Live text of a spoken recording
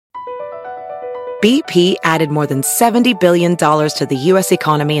BP added more than $70 billion to the U.S.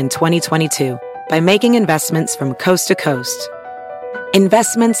 economy in 2022 by making investments from coast to coast.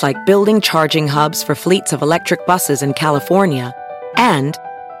 Investments like building charging hubs for fleets of electric buses in California and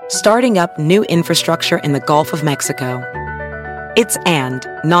starting up new infrastructure in the Gulf of Mexico. It's and,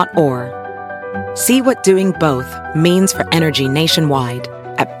 not or. See what doing both means for energy nationwide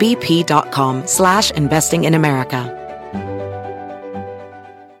at bp.com/investing in America.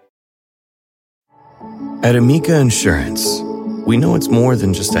 At Amica Insurance, we know it's more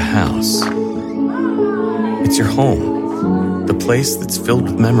than just a house. It's your home, the place that's filled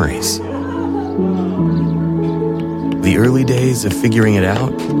with memories. The early days of figuring it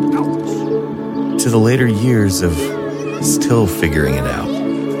out, to the later years of still figuring it out.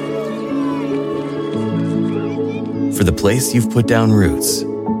 For the place you've put down roots,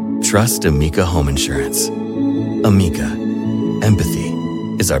 trust Amica Home Insurance. Amica, empathy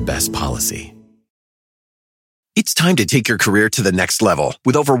is our best policy. It's time to take your career to the next level.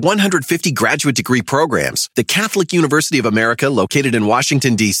 With over 150 graduate degree programs, the Catholic University of America, located in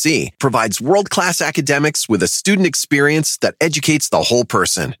Washington, D.C., provides world-class academics with a student experience that educates the whole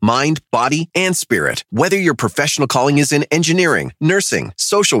person, mind, body, and spirit. Whether your professional calling is in engineering, nursing,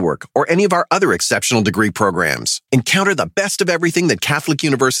 social work, or any of our other exceptional degree programs, encounter the best of everything that Catholic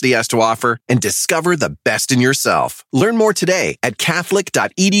University has to offer and discover the best in yourself. Learn more today at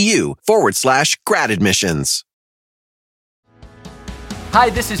catholic.edu/grad admissions. Hi,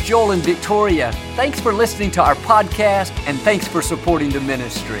 this is Joel and Victoria. Thanks for listening to our podcast, and thanks for supporting the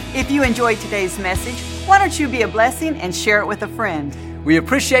ministry. If you enjoyed today's message, why don't you be a blessing and share it with a friend? We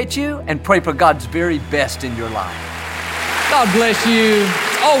appreciate you and pray for God's very best in your life. God bless you.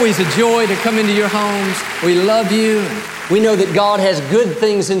 It's always a joy to come into your homes. We love you. We know that God has good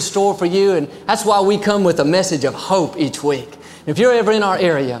things in store for you, and that's why we come with a message of hope each week. If you're ever in our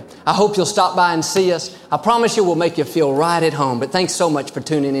area, I hope you'll stop by and see us. I promise you we'll make you feel right at home. But thanks so much for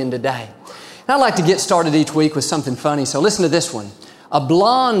tuning in today. And I'd like to get started each week with something funny, so listen to this one. A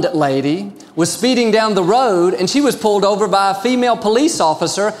blonde lady was speeding down the road, and she was pulled over by a female police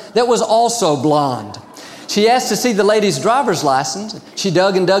officer that was also blonde. She asked to see the lady's driver's license. She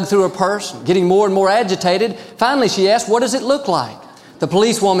dug and dug through her purse, getting more and more agitated. Finally, she asked, "What does it look like?" The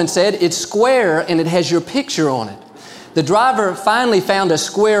policewoman said, "It's square and it has your picture on it." The driver finally found a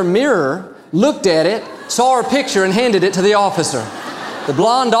square mirror, looked at it, saw her picture, and handed it to the officer. The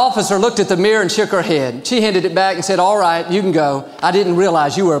blonde officer looked at the mirror and shook her head. She handed it back and said, "All right, you can go. I didn't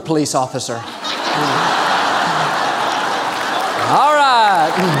realize you were a police officer." All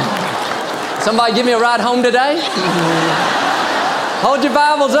right. Somebody give me a ride home today? Hold your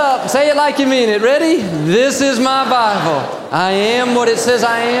Bibles up. Say it like you mean it. Ready? This is my Bible. I am what it says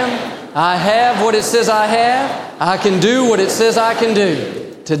I am. I have what it says I have. I can do what it says I can do.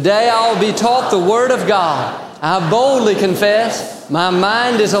 Today I'll be taught the Word of God. I boldly confess, my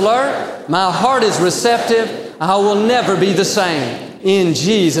mind is alert, my heart is receptive, I will never be the same. In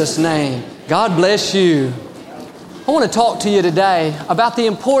Jesus' name, God bless you. I want to talk to you today about the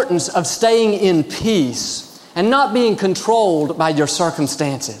importance of staying in peace and not being controlled by your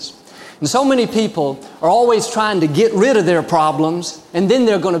circumstances. And so many people are always trying to get rid of their problems, and then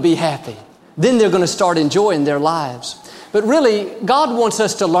they're going to be happy. Then they're going to start enjoying their lives. But really, God wants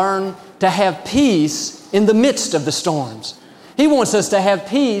us to learn to have peace in the midst of the storms. He wants us to have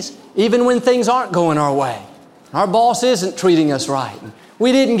peace even when things aren't going our way. Our boss isn't treating us right.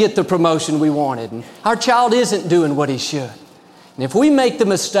 We didn't get the promotion we wanted. And our child isn't doing what he should. And if we make the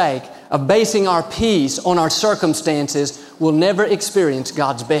mistake of basing our peace on our circumstances, we'll never experience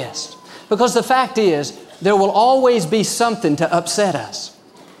God's best. Because the fact is, there will always be something to upset us.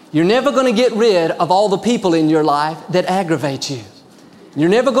 You're never going to get rid of all the people in your life that aggravate you. You're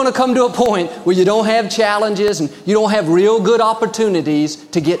never going to come to a point where you don't have challenges and you don't have real good opportunities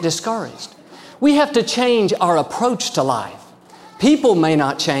to get discouraged. We have to change our approach to life. People may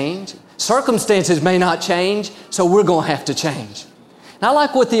not change. Circumstances may not change, so we're going to have to change. And I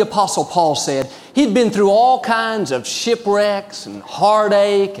like what the Apostle Paul said. He'd been through all kinds of shipwrecks and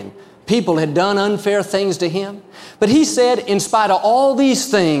heartache, and people had done unfair things to him. But he said, in spite of all these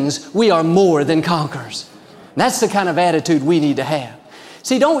things, we are more than conquerors. And that's the kind of attitude we need to have.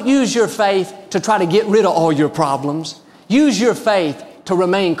 See, don't use your faith to try to get rid of all your problems. Use your faith to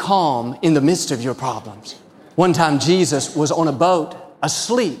remain calm in the midst of your problems. One time Jesus was on a boat,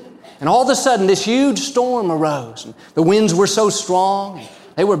 asleep, and all of a sudden this huge storm arose. And the winds were so strong, and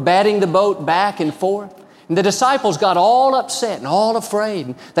they were batting the boat back and forth. And the disciples got all upset and all afraid.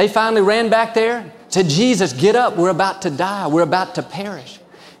 And they finally ran back there and said, "Jesus, get up. We're about to die. We're about to perish."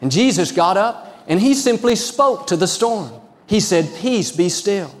 And Jesus got up and he simply spoke to the storm. He said, "Peace, be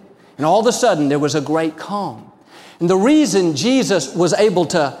still." And all of a sudden, there was a great calm. And the reason Jesus was able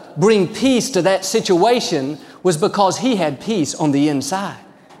to bring peace to that situation was because He had peace on the inside.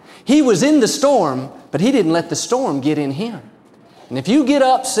 He was in the storm, but He didn't let the storm get in Him. And if you get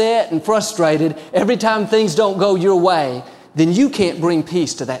upset and frustrated every time things don't go your way, then you can't bring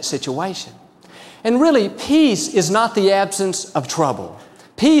peace to that situation. And really, peace is not the absence of trouble.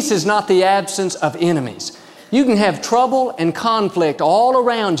 Peace is not the absence of enemies. You can have trouble and conflict all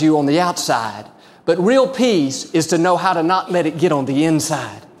around you on the outside, but real peace is to know how to not let it get on the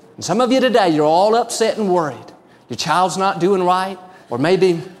inside. And some of you today, you're all upset and worried. Your child's not doing right, or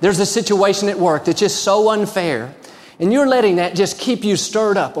maybe there's a situation at work that's just so unfair, and you're letting that just keep you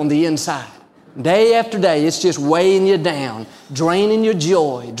stirred up on the inside. Day after day, it's just weighing you down, draining your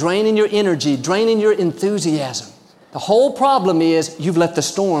joy, draining your energy, draining your enthusiasm. The whole problem is you've let the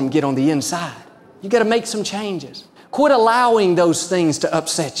storm get on the inside. You've got to make some changes. Quit allowing those things to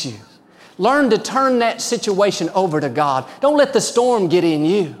upset you. Learn to turn that situation over to God. Don't let the storm get in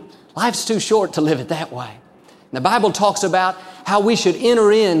you. Life's too short to live it that way. And the Bible talks about how we should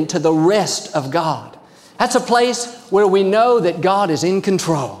enter into the rest of God. That's a place where we know that God is in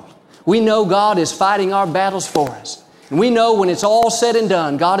control. We know God is fighting our battles for us. And we know when it's all said and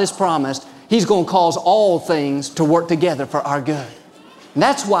done, God has promised He's going to cause all things to work together for our good. And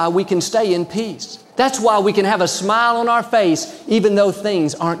that's why we can stay in peace. That's why we can have a smile on our face even though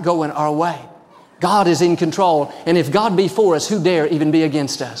things aren't going our way. God is in control, and if God be for us, who dare even be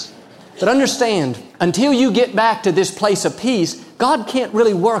against us? But understand, until you get back to this place of peace, God can't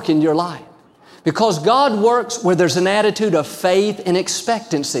really work in your life. Because God works where there's an attitude of faith and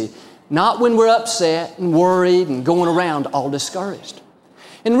expectancy, not when we're upset and worried and going around all discouraged.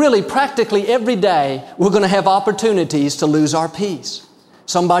 And really, practically every day, we're going to have opportunities to lose our peace.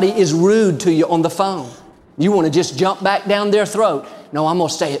 Somebody is rude to you on the phone. You want to just jump back down their throat. No, I'm going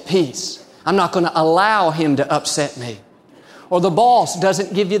to stay at peace. I'm not going to allow him to upset me. Or the boss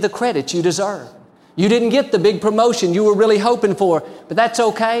doesn't give you the credit you deserve. You didn't get the big promotion you were really hoping for, but that's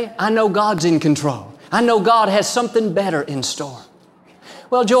okay. I know God's in control. I know God has something better in store.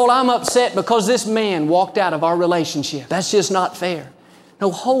 Well, Joel, I'm upset because this man walked out of our relationship. That's just not fair. No,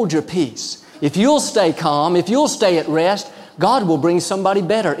 hold your peace. If you'll stay calm, if you'll stay at rest, God will bring somebody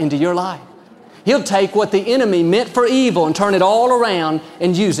better into your life. He'll take what the enemy meant for evil and turn it all around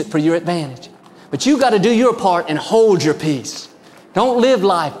and use it for your advantage. But you've got to do your part and hold your peace. Don't live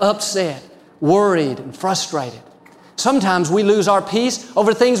life upset, worried, and frustrated. Sometimes we lose our peace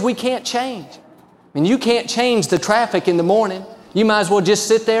over things we can't change. I mean, you can't change the traffic in the morning. You might as well just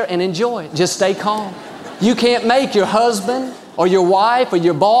sit there and enjoy it. Just stay calm. You can't make your husband or your wife or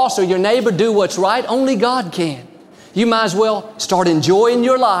your boss or your neighbor do what's right. Only God can. You might as well start enjoying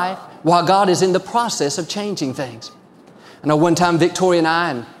your life while God is in the process of changing things. I know one time Victoria and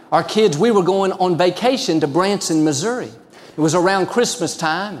I and our kids, we were going on vacation to Branson, Missouri. It was around Christmas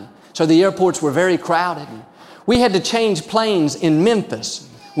time, so the airports were very crowded. We had to change planes in Memphis.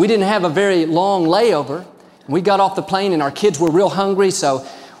 We didn't have a very long layover. We got off the plane and our kids were real hungry, so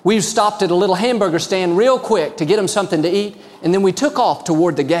we stopped at a little hamburger stand real quick to get them something to eat, and then we took off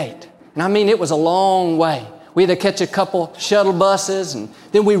toward the gate. And I mean, it was a long way. We had to catch a couple shuttle buses, and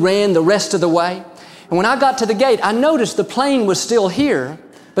then we ran the rest of the way. And when I got to the gate, I noticed the plane was still here,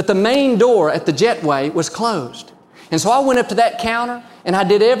 but the main door at the jetway was closed. And so I went up to that counter, and I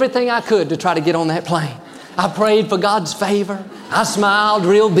did everything I could to try to get on that plane. I prayed for God's favor. I smiled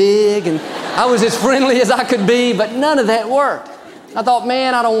real big, and I was as friendly as I could be, but none of that worked. I thought,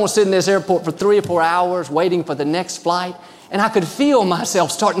 man, I don't want to sit in this airport for 3 or 4 hours waiting for the next flight. And I could feel myself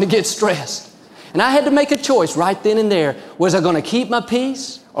starting to get stressed. And I had to make a choice right then and there. Was I going to keep my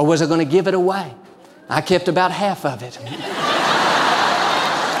peace or was I going to give it away? I kept about half of it.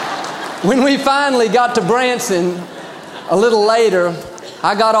 When we finally got to Branson, a little later,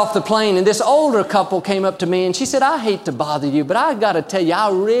 I got off the plane and this older couple came up to me and she said, I hate to bother you, but I got to tell you,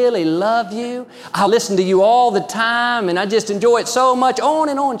 I really love you. I listen to you all the time and I just enjoy it so much. On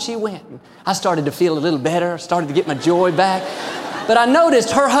and on she went. I started to feel a little better, started to get my joy back. But I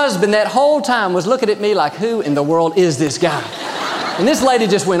noticed her husband that whole time was looking at me like, who in the world is this guy? And this lady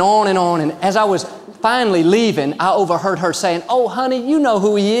just went on. And as I was finally leaving, I overheard her saying, oh, honey, you know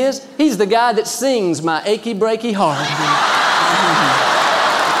who he is. He's the guy that sings my achy, breaky heart.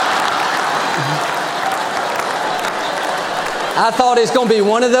 I thought it's going to be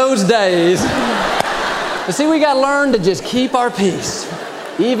one of those days. But see, we got to learn to just keep our peace,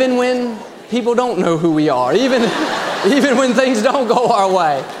 even when people don't know who we are, even when things don't go our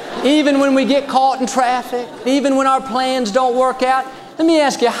way, even when we get caught in traffic, even when our plans don't work out. Let me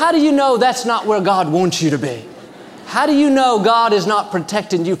ask you, how do you know that's not where God wants you to be? How do you know God is not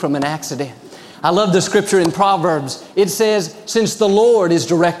protecting you from an accident? I love the scripture in Proverbs. It says, since the Lord is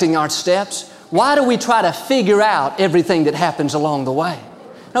directing our steps, why do we try to figure out everything that happens along the way?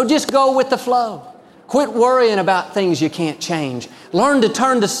 No, just go with the flow. Quit worrying about things you can't change. Learn to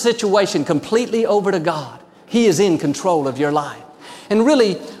turn the situation completely over to God. He is in control of your life. And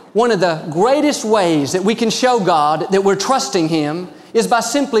really, one of the greatest ways that we can show God that we're trusting Him is by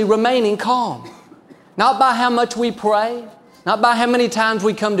simply remaining calm. Not by how much we pray, not by how many times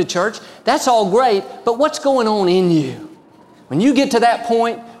we come to church. That's all great, but what's going on in you? When you get to that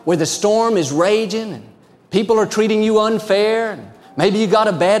point where the storm is raging and people are treating you unfair, and maybe you got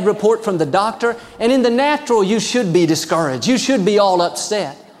a bad report from the doctor, and in the natural you should be discouraged. You should be all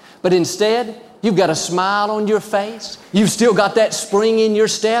upset. But instead, you've got a smile on your face. You've still got that spring in your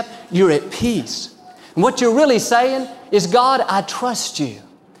step. You're at peace. And what you're really saying is, God, I trust you.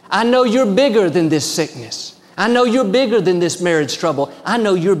 I know you're bigger than this sickness. I know you're bigger than this marriage trouble. I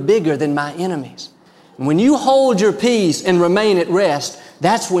know you're bigger than my enemies. And when you hold your peace and remain at rest,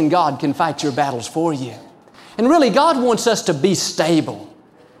 that's when God can fight your battles for you. And really, God wants us to be stable.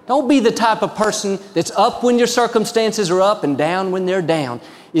 Don't be the type of person that's up when your circumstances are up and down when they're down.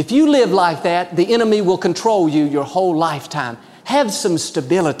 If you live like that, the enemy will control you your whole lifetime. Have some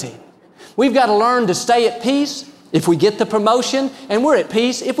stability. We've got to learn to stay at peace if we get the promotion, and we're at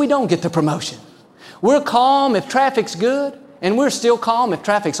peace if we don't get the promotion. We're calm if traffic's good, and we're still calm if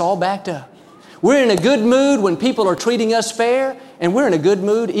traffic's all backed up. We're in a good mood when people are treating us fair, and we're in a good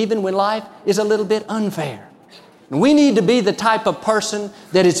mood even when life is a little bit unfair. And we need to be the type of person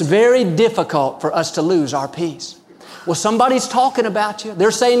that it's very difficult for us to lose our peace. Well, somebody's talking about you.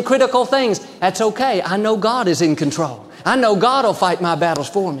 They're saying critical things. That's okay. I know God is in control. I know God will fight my battles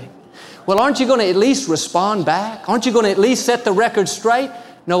for me. Well, aren't you going to at least respond back? Aren't you going to at least set the record straight?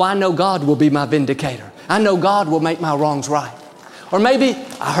 No, I know God will be my vindicator. I know God will make my wrongs right. Or maybe,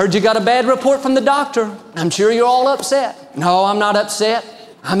 I heard you got a bad report from the doctor. I'm sure you're all upset. No, I'm not upset.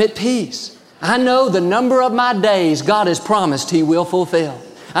 I'm at peace. I know the number of my days God has promised He will fulfill.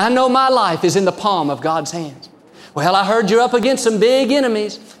 I know my life is in the palm of God's hands. Well, I heard you're up against some big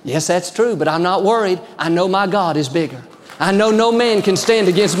enemies. Yes, that's true, but I'm not worried. I know my God is bigger. I know no man can stand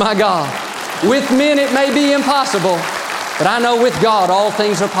against my God. With men it may be impossible, but I know with God all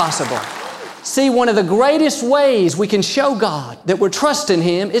things are possible. See, one of the greatest ways we can show God that we're trusting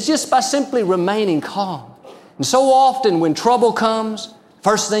Him is just by simply remaining calm. And so often when trouble comes,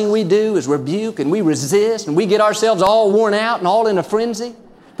 first thing we do is rebuke and we resist and we get ourselves all worn out and all in a frenzy.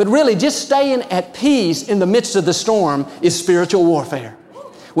 But really, just staying at peace in the midst of the storm is spiritual warfare.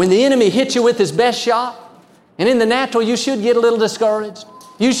 When the enemy hits you with his best shot, and in the natural you should get a little discouraged.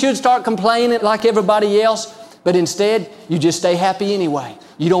 You should start complaining like everybody else, but instead you just stay happy anyway.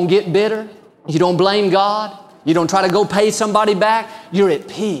 You don't get bitter. You don't blame God. You don't try to go pay somebody back. You're at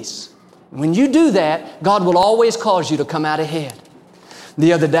peace. When you do that, God will always cause you to come out ahead.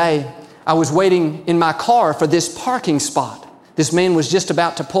 The other day, I was waiting in my car for this parking spot. This man was just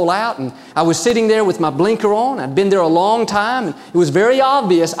about to pull out, and I was sitting there with my blinker on. I'd been there a long time, and it was very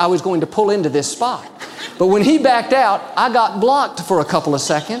obvious I was going to pull into this spot. But when he backed out, I got blocked for a couple of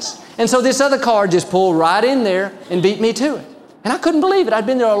seconds, and so this other car just pulled right in there and beat me to it. And I couldn't believe it. I'd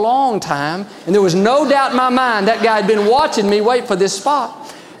been there a long time, and there was no doubt in my mind that guy had been watching me wait for this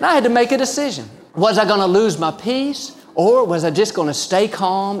spot. And I had to make a decision. Was I going to lose my peace, or was I just going to stay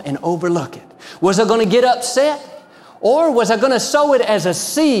calm and overlook it? Was I going to get upset? Or was I going to sow it as a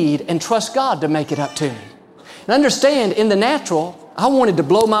seed and trust God to make it up to me? And understand, in the natural, I wanted to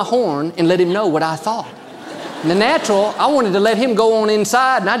blow my horn and let Him know what I thought. In the natural, I wanted to let Him go on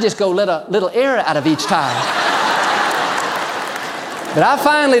inside and I just go let a little air out of each tire. But I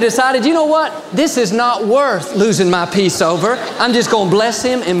finally decided, you know what? This is not worth losing my peace over. I'm just going to bless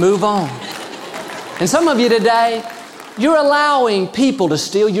Him and move on. And some of you today, you're allowing people to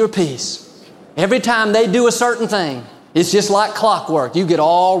steal your peace. Every time they do a certain thing, it's just like clockwork. You get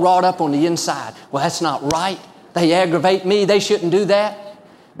all wrought up on the inside. Well, that's not right. They aggravate me. They shouldn't do that.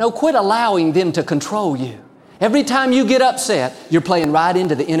 No, quit allowing them to control you. Every time you get upset, you're playing right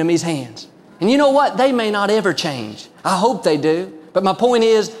into the enemy's hands. And you know what? They may not ever change. I hope they do. But my point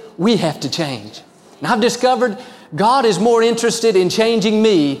is, we have to change. And I've discovered God is more interested in changing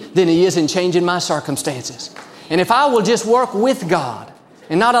me than He is in changing my circumstances. And if I will just work with God,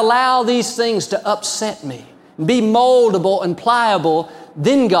 and not allow these things to upset me, be moldable and pliable,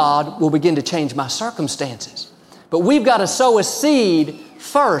 then God will begin to change my circumstances. But we've got to sow a seed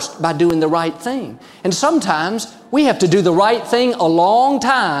first by doing the right thing. And sometimes we have to do the right thing a long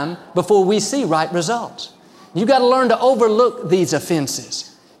time before we see right results. You've got to learn to overlook these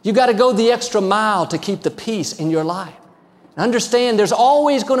offenses. You got to go the extra mile to keep the peace in your life. Understand, there's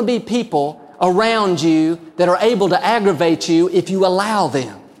always going to be people around you that are able to aggravate you if you allow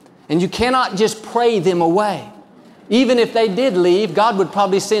them. And you cannot just pray them away. Even if they did leave, God would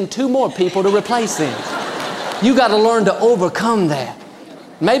probably send 2 more people to replace them. You got to learn to overcome that.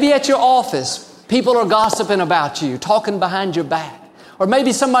 Maybe at your office, people are gossiping about you, talking behind your back. Or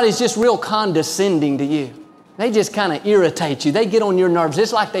maybe somebody's just real condescending to you. They just kind of irritate you. They get on your nerves.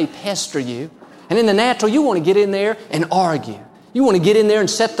 It's like they pester you. And in the natural, you want to get in there and argue. You want to get in there and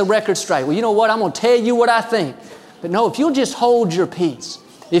set the record straight. Well, you know what? I'm going to tell you what I think. But no, if you'll just hold your peace,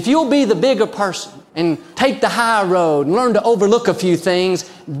 if you'll be the bigger person and take the high road and learn to overlook a few things,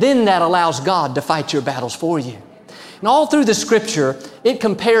 then that allows God to fight your battles for you. And all through the Scripture, it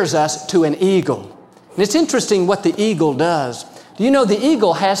compares us to an eagle. And it's interesting what the eagle does. Do you know the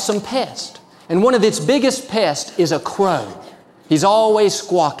eagle has some pests? And one of its biggest pests is a crow. He's always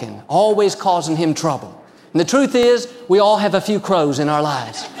squawking, always causing him trouble. And the truth is, we all have a few crows in our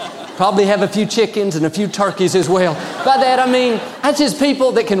lives. Probably have a few chickens and a few turkeys as well. By that I mean, that's just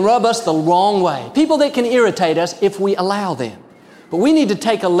people that can rub us the wrong way. People that can irritate us if we allow them. But we need to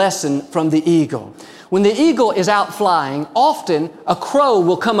take a lesson from the eagle. When the eagle is out flying, often a crow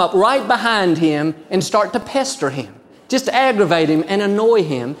will come up right behind him and start to pester him, just to aggravate him and annoy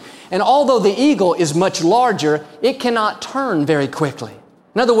him. And although the eagle is much larger, it cannot turn very quickly.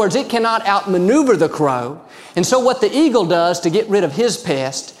 In other words, it cannot outmaneuver the crow. And so what the eagle does to get rid of his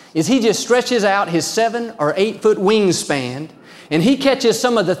pest is he just stretches out his 7 or 8 foot wingspan, and he catches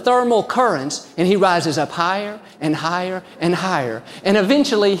some of the thermal currents, and he rises up higher and higher and higher. And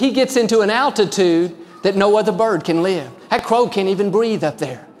eventually he gets into an altitude that no other bird can live. That crow can't even breathe up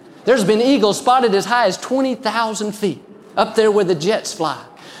there. There's been eagles spotted as high as 20,000 feet up there where the jets fly.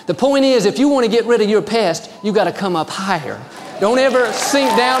 The point is, if you want to get rid of your pest, you got to come up higher. Don't ever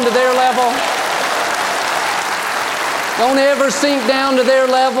sink down to their level. Don't ever sink down to their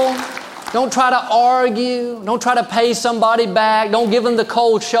level. Don't try to argue. Don't try to pay somebody back. Don't give them the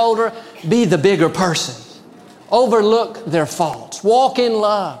cold shoulder. Be the bigger person. Overlook their faults. Walk in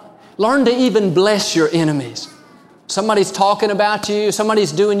love. Learn to even bless your enemies. Somebody's talking about you.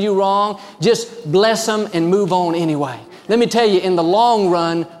 Somebody's doing you wrong. Just bless them and move on anyway. Let me tell you, in the long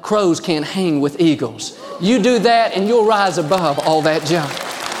run, crows can't hang with eagles. You do that and you'll rise above all that junk.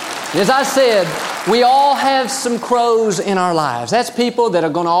 As I said, we all have some crows in our lives. That's people that are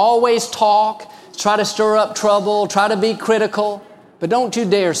going to always talk, try to stir up trouble, try to be critical. But don't you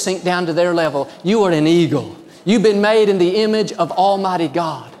dare sink down to their level. You are an eagle. You've been made in the image of Almighty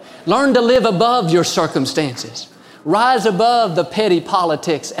God. Learn to live above your circumstances. Rise above the petty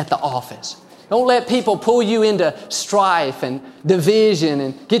politics at the office. Don't let people pull you into strife and division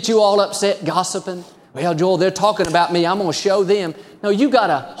and get you all upset gossiping. Well, Joel, they're talking about me. I'm going to show them. No, you got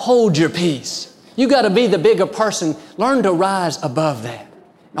to hold your peace. You got to be the bigger person. Learn to rise above that.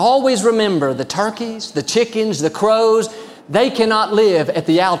 And always remember the turkeys, the chickens, the crows, they cannot live at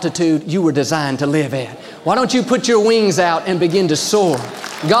the altitude you were designed to live at. Why don't you put your wings out and begin to soar?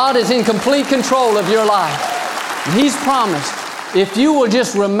 God is in complete control of your life. And He's promised if you will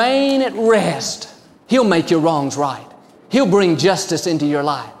just remain at rest, He'll make your wrongs right. He'll bring justice into your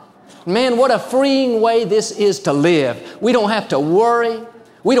life. Man, what a freeing way this is to live. We don't have to worry.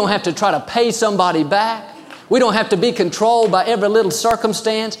 We don't have to try to pay somebody back. We don't have to be controlled by every little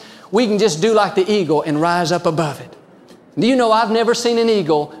circumstance. We can just do like the eagle and rise up above it. Do you know I've never seen an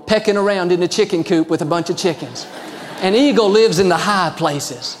eagle pecking around in a chicken coop with a bunch of chickens. An eagle lives in the high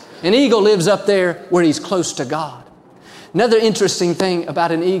places. An eagle lives up there where he's close to God. Another interesting thing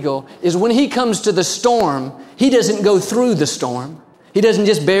about an eagle is when he comes to the storm, he doesn't go through the storm. He doesn't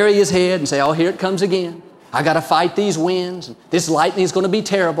just bury his head and say, oh, here it comes again. I got to fight these winds. This lightning's going to be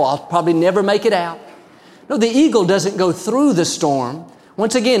terrible. I'll probably never make it out. No, the eagle doesn't go through the storm.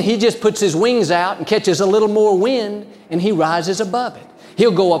 Once again, he just puts his wings out and catches a little more wind and he rises above it.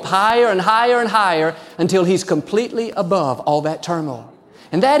 He'll go up higher and higher and higher until he's completely above all that turmoil.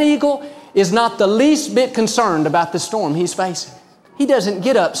 And that eagle is not the least bit concerned about the storm he's facing. He doesn't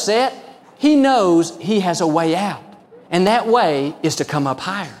get upset. He knows he has a way out. And that way is to come up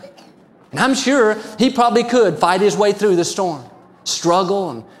higher. And I'm sure he probably could fight his way through the storm, struggle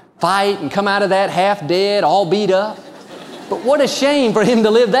and fight and come out of that half dead, all beat up. But what a shame for him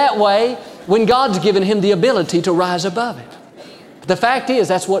to live that way when God's given him the ability to rise above it. But the fact is,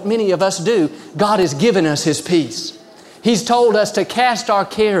 that's what many of us do. God has given us His peace. He's told us to cast our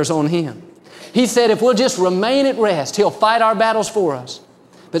cares on Him. He said if we'll just remain at rest, He'll fight our battles for us.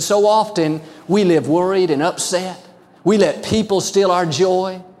 But so often we live worried and upset. We let people steal our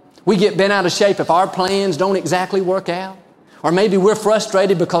joy. We get bent out of shape if our plans don't exactly work out. Or maybe we're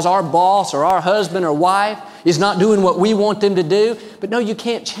frustrated because our boss or our husband or wife is not doing what we want them to do. But no, you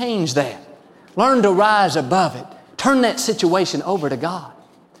can't change that. Learn to rise above it. Turn that situation over to God.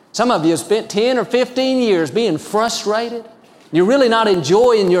 Some of you have spent 10 or 15 years being frustrated. You're really not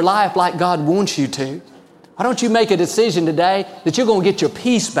enjoying your life like God wants you to. Why don't you make a decision today that you're going to get your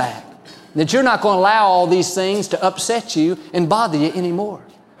peace back, that you're not going to allow all these things to upset you and bother you anymore.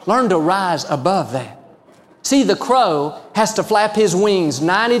 Learn to rise above that. See, the crow has to flap his wings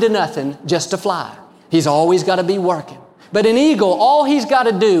 90 to nothing just to fly. He's always got to be working. But an eagle, all he's got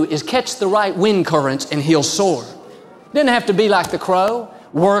to do is catch the right wind currents and he'll soar. He doesn't have to be like the crow,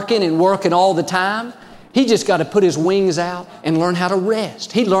 working and working all the time. He just got to put his wings out and learn how to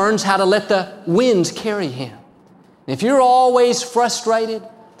rest. He learns how to let the winds carry him. If you're always frustrated,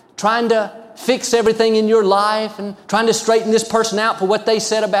 trying to fix everything in your life and trying to straighten this person out for what they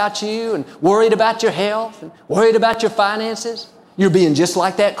said about you and worried about your health and worried about your finances, you're being just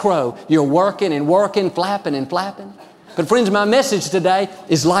like that crow. You're working and working, flapping and flapping. But friends, my message today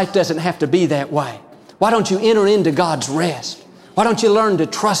is life doesn't have to be that way. Why don't you enter into God's rest? Why don't you learn to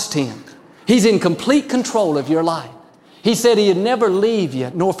trust Him? He's in complete control of your life. He said He'd never leave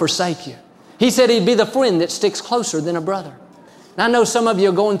you nor forsake you. He said He'd be the friend that sticks closer than a brother. And I know some of you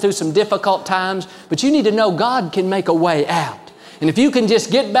are going through some difficult times, but you need to know God can make a way out. And if you can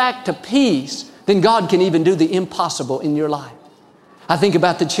just get back to peace, then God can even do the impossible in your life. I think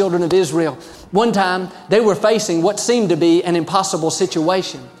about the children of Israel. One time, they were facing what seemed to be an impossible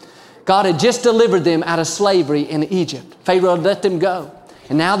situation. God had just delivered them out of slavery in Egypt. Pharaoh had let them go.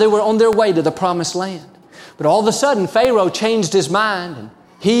 And now they were on their way to the promised land. But all of a sudden, Pharaoh changed his mind, and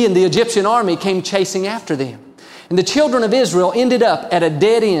he and the Egyptian army came chasing after them. And the children of Israel ended up at a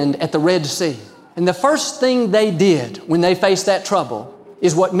dead end at the Red Sea. And the first thing they did when they faced that trouble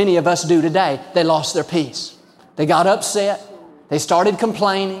is what many of us do today. They lost their peace. They got upset. They started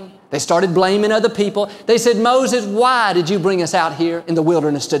complaining. They started blaming other people. They said, Moses, why did you bring us out here in the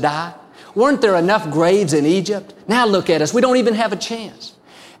wilderness to die? Weren't there enough graves in Egypt? Now look at us. We don't even have a chance.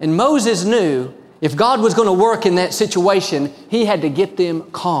 And Moses knew if God was going to work in that situation, he had to get them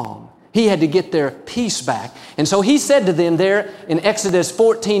calm. He had to get their peace back. And so he said to them there in Exodus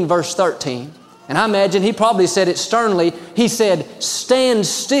 14, verse 13, and I imagine he probably said it sternly, he said, stand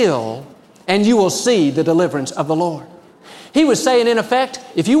still and you will see the deliverance of the Lord. He was saying, in effect,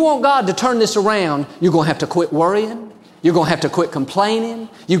 if you want God to turn this around, you're going to have to quit worrying. You're going to have to quit complaining.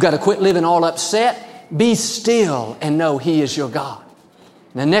 You've got to quit living all upset. Be still and know He is your God.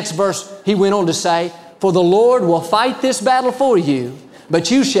 In the next verse, he went on to say, for the Lord will fight this battle for you, but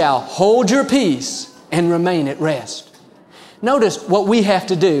you shall hold your peace and remain at rest. Notice what we have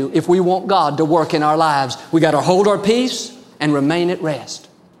to do if we want God to work in our lives. We got to hold our peace and remain at rest.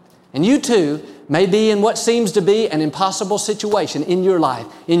 And you too may be in what seems to be an impossible situation in your life,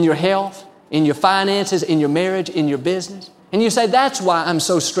 in your health, in your finances, in your marriage, in your business. And you say, that's why I'm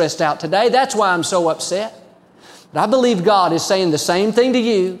so stressed out today. That's why I'm so upset. But I believe God is saying the same thing to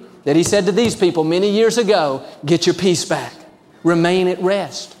you that He said to these people many years ago. Get your peace back. Remain at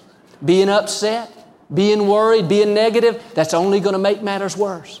rest. Being upset, being worried, being negative, that's only going to make matters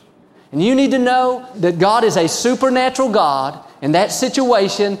worse. And you need to know that God is a supernatural God, and that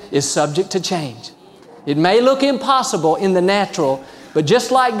situation is subject to change. It may look impossible in the natural, but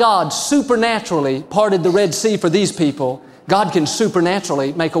just like God supernaturally parted the Red Sea for these people, God can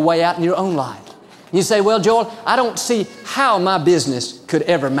supernaturally make a way out in your own life. You say, well, Joel, I don't see how my business could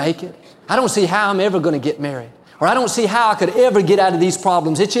ever make it. I don't see how I'm ever going to get married. Or I don't see how I could ever get out of these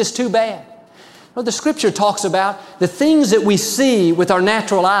problems. It's just too bad. Well, the Scripture talks about the things that we see with our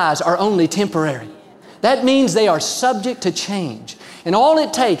natural eyes are only temporary. That means they are subject to change. And all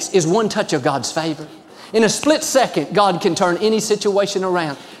it takes is one touch of God's favor. In a split second, God can turn any situation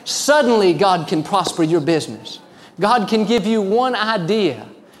around. Suddenly, God can prosper your business. God can give you one idea.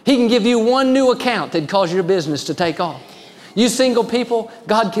 He can give you one new account that'd cause your business to take off. You single people,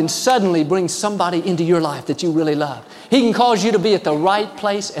 God can suddenly bring somebody into your life that you really love. He can cause you to be at the right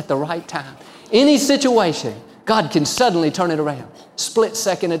place at the right time. Any situation, God can suddenly turn it around. Split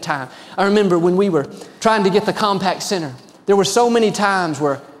second at a time. I remember when we were trying to get the Compact Center, there were so many times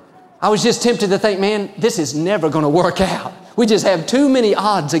where I was just tempted to think, man, this is never going to work out. We just have too many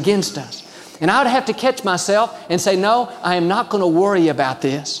odds against us. And I would have to catch myself and say, no, I am not going to worry about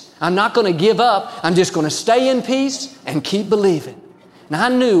this. I'm not going to give up. I'm just going to stay in peace and keep believing. And I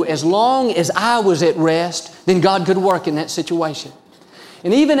knew as long as I was at rest, then God could work in that situation.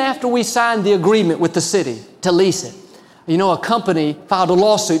 And even after we signed the agreement with the city to lease it, you know, a company filed a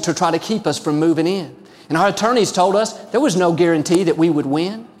lawsuit to try to keep us from moving in. And our attorneys told us there was no guarantee that we would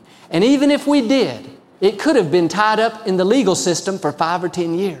win. And even if we did, it could have been tied up in the legal system for 5 or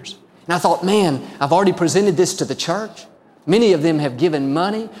 10 years. And I thought, man, I've already presented this to the church. Many of them have given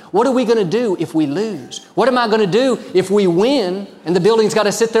money. What are we going to do if we lose? What am I going to do if we win and the building's got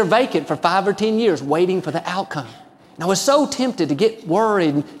to sit there vacant for 5 or 10 years waiting for the outcome? And I was so tempted to get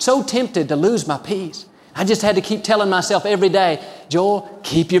worried and so tempted to lose my peace. I just had to keep telling myself every day, Joel,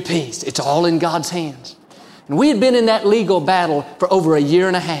 keep your peace. It's all in God's hands. And we had been in that legal battle for over 1.5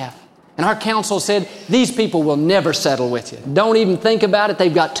 years. And our counsel said, these people will never settle with you. Don't even think about it.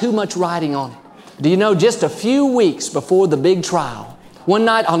 They've got too much writing on it. Do you know, just a few weeks before the big trial, one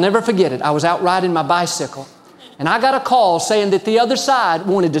night, I'll never forget it, I was out riding my bicycle, and I got a call saying that the other side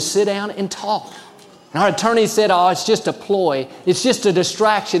wanted to sit down and talk. And our attorney said, oh, it's just a ploy. It's just a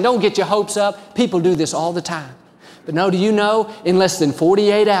distraction. Don't get your hopes up. People do this all the time. But no, do you know, in less than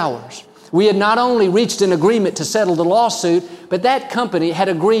 48 hours, we had not only reached an agreement to settle the lawsuit, but that company had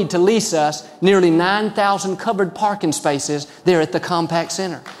agreed to lease us nearly 9,000 covered parking spaces there at the Compact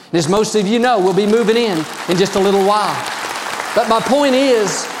Center. And as most of you know, we'll be moving in just a little while. But my point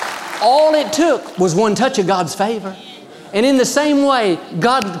is, all it took was one touch of God's favor. And in the same way,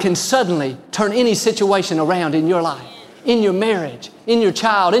 God can suddenly turn any situation around in your life, in your marriage, in your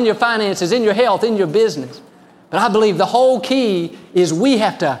child, in your finances, in your health, in your business. But I believe the whole key is we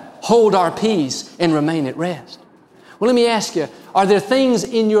have to hold our peace and remain at rest. Well, let me ask you, are there things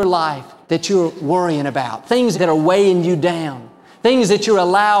in your life that you're worrying about? Things that are weighing you down? Things that you're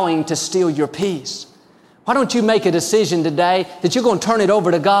allowing to steal your peace? Why don't you make a decision today that you're going to turn it over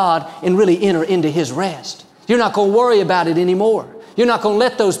to God and really enter into His rest? You're not going to worry about it anymore. You're not going to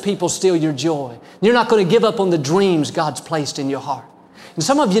let those people steal your joy. You're not going to give up on the dreams God's placed in your heart. And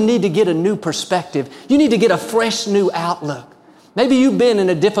some of you need to get a new perspective. You need to get a fresh new outlook. Maybe you've been in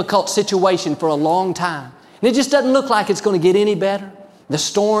a difficult situation for a long time, and it just doesn't look like it's going to get any better. The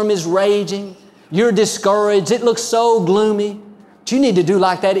storm is raging. You're discouraged. It looks so gloomy. But you need to do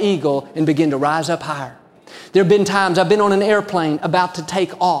like that eagle and begin to rise up higher. There have been times I've been on an airplane about to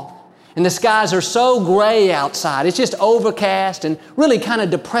take off, and the skies are so gray outside. It's just overcast and really kind of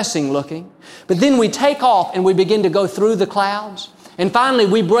depressing looking. But then we take off and we begin to go through the clouds. And finally,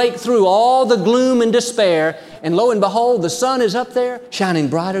 we break through all the gloom and despair, and lo and behold, the sun is up there shining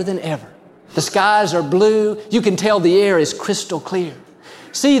brighter than ever. The skies are blue. You can tell the air is crystal clear.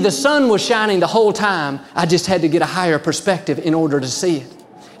 See, the sun was shining the whole time. I just had to get a higher perspective in order to see it.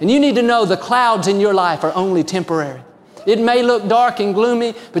 And you need to know the clouds in your life are only temporary. It may look dark and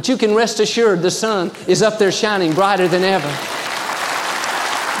gloomy, but you can rest assured the sun is up there shining brighter than ever.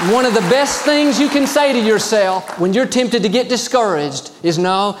 One of the best things you can say to yourself when you're tempted to get discouraged is,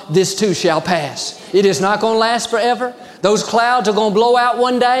 no, this too shall pass. It is not going to last forever. Those clouds are going to blow out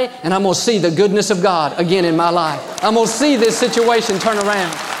one day, and I'm going to see the goodness of God again in my life. I'm going to see this situation turn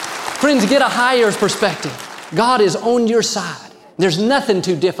around. Friends, get a higher perspective. God is on your side. There's nothing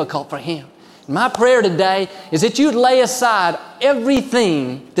too difficult for Him. My prayer today is that you'd lay aside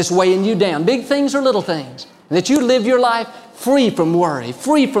everything that's weighing you down, big things or little things, and that you'd live your life free from worry,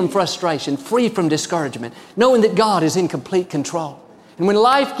 free from frustration, free from discouragement, knowing that God is in complete control. And when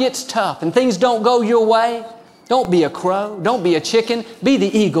life gets tough and things don't go your way, don't be a crow, don't be a chicken, be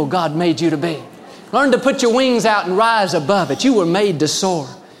the eagle God made you to be. Learn to put your wings out and rise above it. You were made to soar.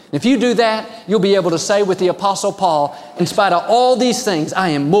 And if you do that, you'll be able to say with the Apostle Paul, in spite of all these things, I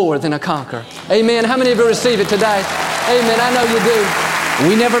am more than a conqueror. Amen. How many of you receive it today? Amen. I know you do.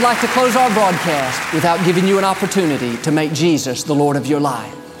 We never like to close our broadcast without giving you an opportunity to make Jesus the Lord of your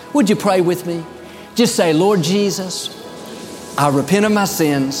life. Would you pray with me? Just say, Lord Jesus, I repent of my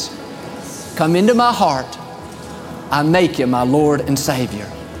sins. Come into my heart. I make you my Lord and Savior.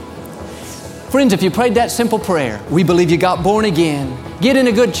 Friends, if you prayed that simple prayer, we believe you got born again. Get in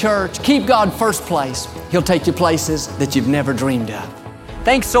a good church. Keep God first place. He'll take you places that you've never dreamed of.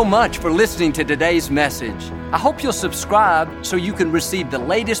 Thanks so much for listening to today's message. I hope you'll subscribe so you can receive the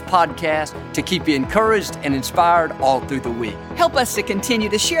latest podcast to keep you encouraged and inspired all through the week. Help us to continue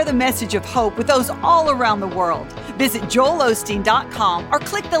to share the message of hope with those all around the world. Visit joelosteen.com or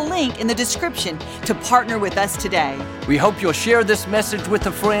click the link in the description to partner with us today. We hope you'll share this message with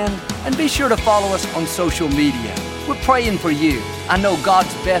a friend and be sure to follow us on social media. We're praying for you. I know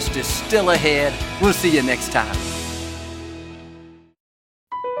God's best is still ahead. We'll see you next time.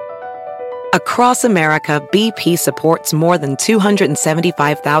 Across America, BP supports more than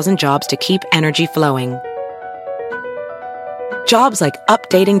 275,000 jobs to keep energy flowing. Jobs like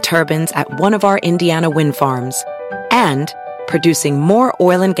updating turbines at one of our Indiana wind farms and producing more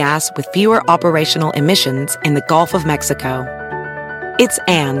oil and gas with fewer operational emissions in the Gulf of Mexico. It's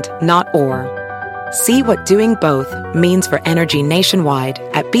and, not or. See what doing both means for energy nationwide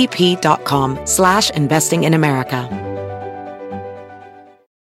at bp.com/investing in America.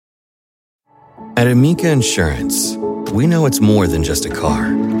 At Amica Insurance, we know it's more than just a car.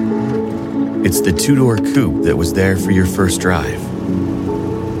 It's the two-door coupe that was there for your first drive,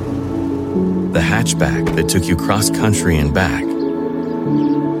 the hatchback that took you cross-country and back,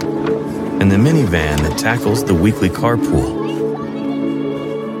 and the minivan that tackles the weekly carpool.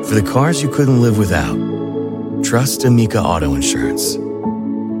 For the cars you couldn't live without, trust Amica Auto Insurance.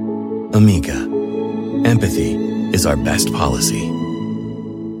 Amica. Empathy is our best policy.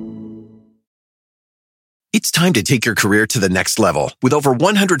 It's time to take your career to the next level. With over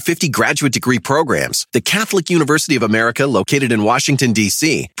 150 graduate degree programs, the Catholic University of America, located in Washington,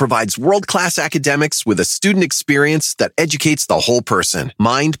 D.C., provides world-class academics with a student experience that educates the whole person,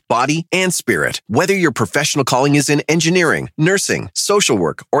 mind, body, and spirit. Whether your professional calling is in engineering, nursing, social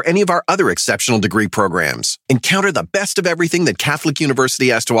work, or any of our other exceptional degree programs, encounter the best of everything that Catholic University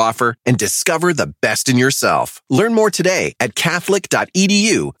has to offer and discover the best in yourself. Learn more today at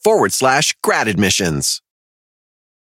catholic.edu/grad admissions.